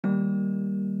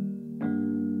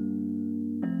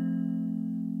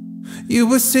You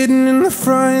were sitting in the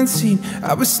front seat,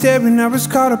 I was staring, I was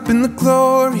caught up in the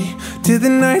glory, till the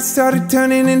night started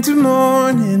turning into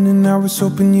morning, and I was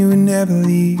hoping you would never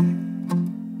leave.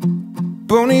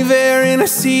 Bon Iver in a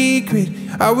secret,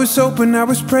 I was hoping, I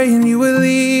was praying you would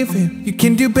leave it. You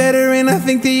can do better and I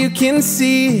think that you can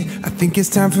see it. I think it's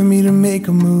time for me to make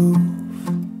a move,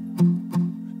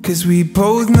 'cause we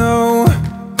both know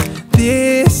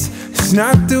this is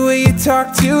not the way you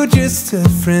talk to just a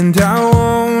friend. I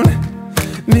won't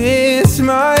miss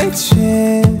my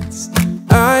chance.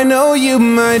 I know you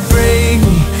might break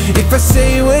me if I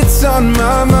say what's on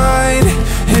my mind,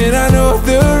 and I know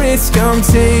the risk I'm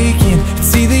taking,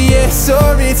 it's either yes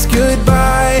or it's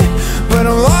goodbye. But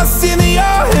I'm lost in the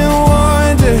awe and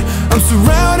wonder, I'm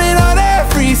surrounded on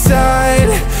every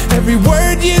side. Every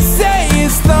word you say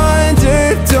is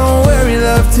thunder. Don't worry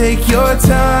love, take your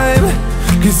time,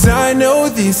 'cause I know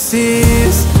this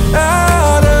is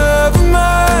out of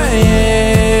my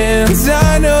hands.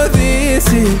 I know this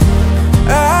is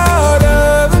out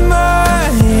of my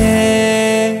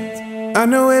hands. I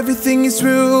know everything is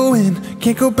ruined,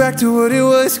 can't go back to what it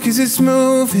was 'cause it's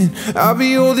moving. I'll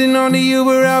be holding on to you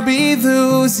or I'll be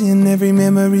losing every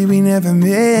memory we never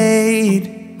made.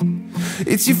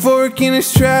 It's euphoric and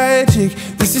it's tragic,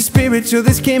 this is spiritual,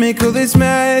 this chemical, this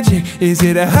magic. Is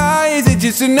it a high, is it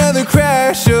just another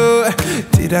crash? Or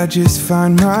did I just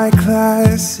find my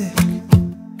classic?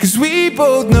 'Cause we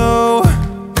both know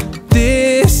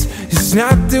this is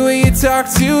not the way you talk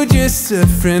to just a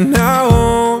friend. I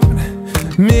won't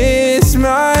miss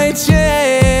my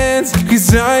chance,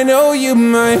 'cause I know you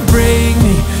might break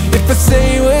me if I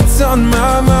say what's on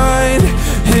my mind,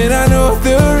 and I know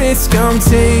the risk I'm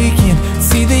taking,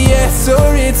 it's either yes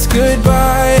or it's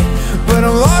goodbye. But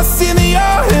I'm lost in the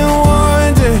awe and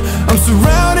wonder, I'm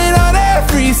surrounded on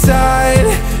every side.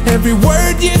 Every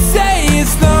word you say is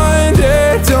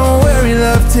thunder. Don't worry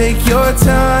love, take your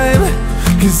time,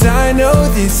 'cause I know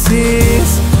this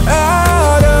is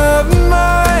out of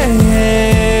my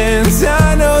hands.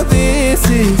 I know this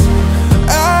is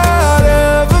out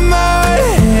of my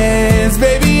hands.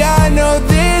 Baby, I know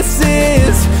this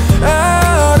is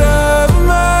out of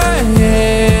my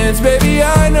hands. Baby,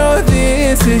 I know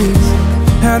this is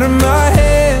out of my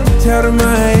hands, out of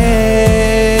my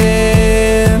hands.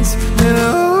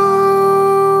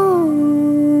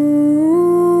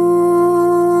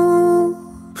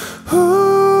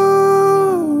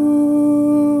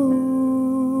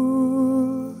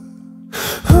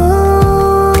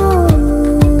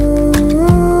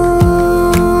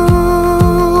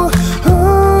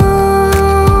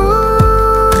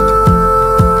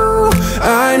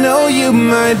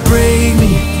 And break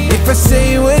me if I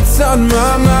say what's on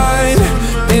my mind,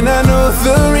 and I know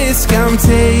the risk I'm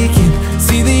taking,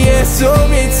 it's either yes or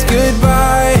it's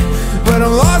goodbye. But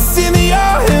I'm lost in the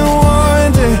awe and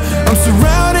wonder, I'm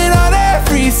surrounded on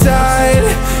every side.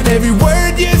 Every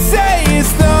word you say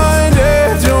is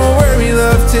thunder. Don't worry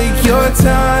love, take your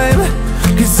time,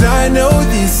 'cause I know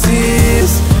this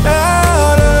is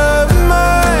out of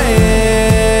my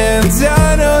hands.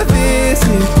 I know this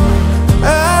is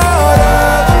out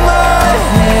of my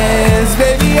hands.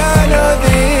 Baby, I know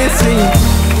this is.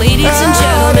 Ladies and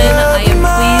gentlemen, I am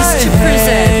pleased to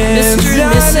present Mr.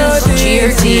 and Mrs.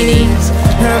 Giardini.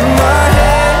 Out of my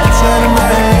hands, out of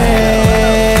my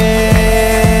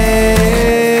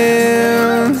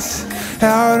hands,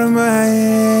 out of my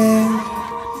hands,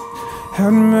 out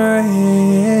of my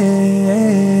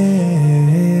hands.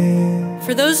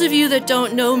 For those of you that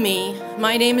don't know me,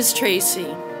 my name is Tracy,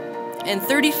 and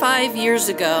 35 years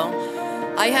ago,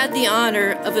 I had the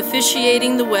honor of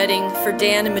officiating the wedding for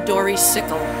Dan and Midori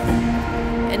Sickle.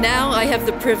 And now I have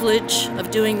the privilege of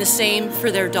doing the same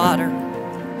for their daughter.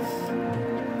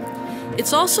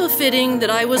 It's also fitting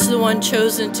that I was the one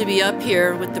chosen to be up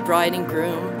here with the bride and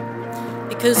groom,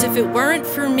 because if it weren't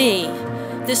for me,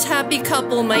 this happy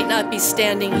couple might not be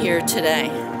standing here today.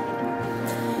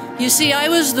 You see, I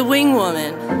was the wing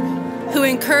woman who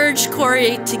encouraged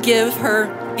Corey to give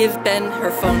Ben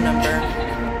her phone number.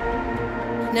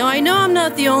 Now I know I'm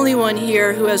not the only one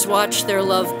here who has watched their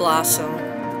love blossom.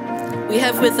 We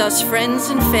have with us friends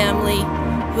and family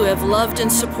who have loved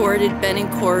and supported Ben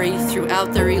and Corey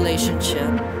throughout their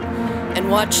relationship and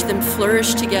watched them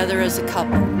flourish together as a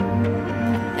couple.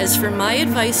 As for my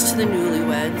advice to the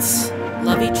newlyweds,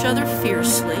 love each other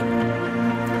fiercely,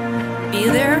 be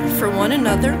there for one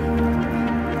another,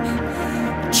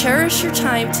 cherish your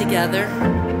time together,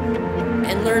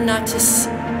 and learn not to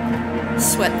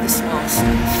sweat the small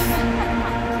stuff.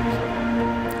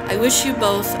 I wish you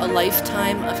both a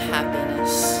lifetime of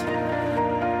happiness.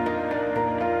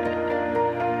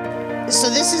 So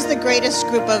this is the greatest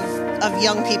group of of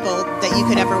young people that you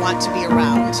could ever want to be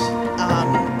around.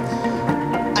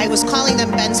 I was calling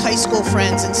them Ben's high school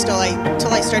friends until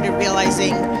I started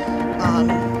realizing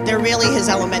they're really his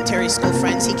elementary school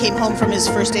friends. He came home from his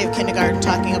first day of kindergarten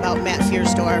talking about Matt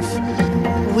Fiersdorf.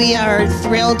 We are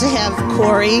thrilled to have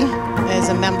Corey as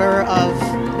a member of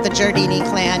the Giardini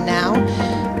clan now.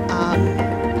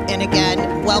 And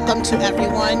again, welcome to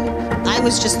everyone. I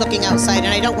was just looking outside,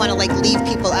 and I don't want to like leave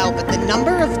people out, but the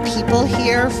number of people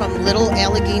here from Little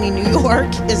Allegheny, New York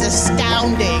is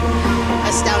astounding.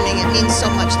 Astounding. It means so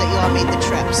much that you all made the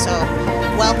trip. So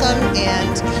welcome,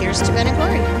 and here's to Ben and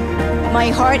Corey. My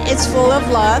heart is full of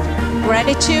love,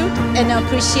 gratitude, and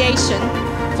appreciation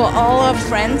for all our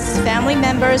friends, family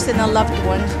members, and our loved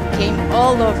ones who came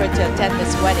all over to attend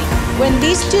this wedding. When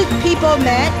these two people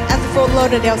met at the Fort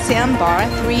Lauderdale Sandbar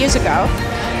 3 years ago,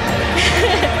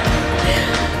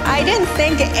 I didn't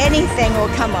think anything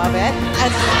would come of it.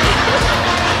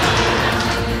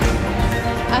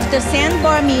 After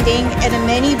Sandbar meeting and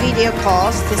many video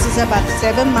calls, this is about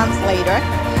 7 months later,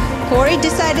 Corey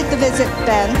decided to visit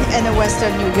Ben in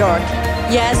Western New York.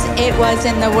 Yes, it was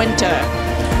in the winter.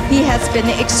 He has been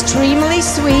extremely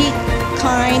sweet,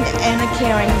 kind, and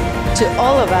caring to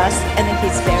all of us, and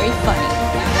he's very funny.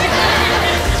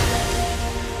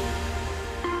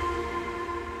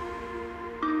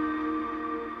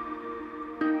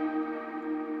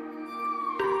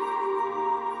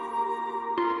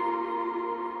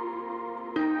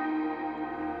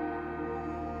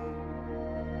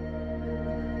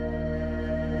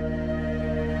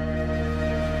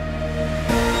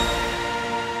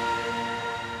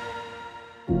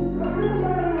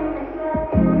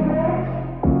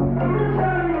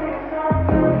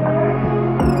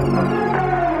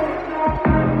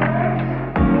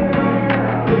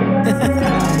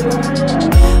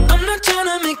 I'm not trying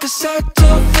to make a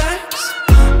subtle flex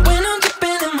when I'm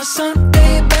dipping in my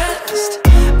Sunday best.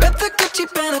 Bet the Gucci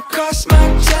band across my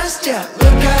chest, yeah.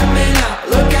 Look at me now,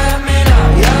 look at me now,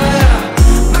 yeah,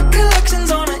 yeah. My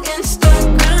collection's on an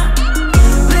Instagram,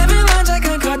 living life like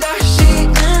a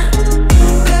Kardashian.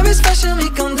 Paris Fashion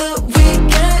Week on the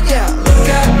weekend, yeah. Look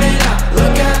at me now,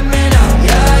 look at me now,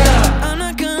 yeah, yeah. I'm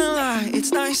not gonna lie,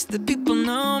 it's nice that people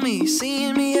know me,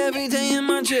 seeing me every day in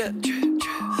my drip.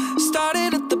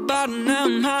 Started at the bottom, now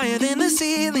I'm higher than the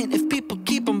ceiling. If people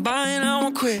keep on buying, I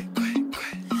won't quit.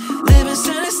 Living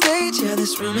center stage, yeah,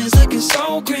 this room is looking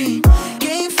so green.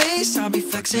 Game face, I'll be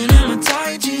flexing in my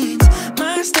tight jeans.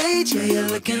 My stage, yeah, you're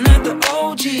looking at the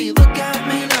OG. Look at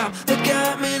me now, look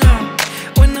at me now.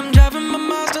 When I'm driving my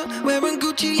Mazda, wearing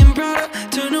Gucci and Prada,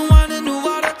 turning wine into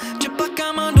water, drip like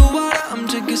I'm underwater. I'm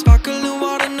drinking sparkling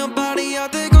water, nobody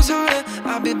out there goes harder.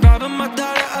 I'll be driving my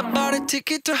daughter, I bought a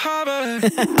ticket to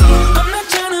Harvard. I'm not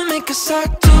trying to make a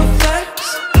subtle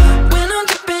flex when I'm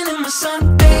dipping in my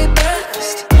Sunday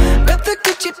best. Bet the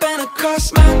Gucci band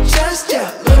across my chest,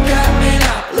 yeah.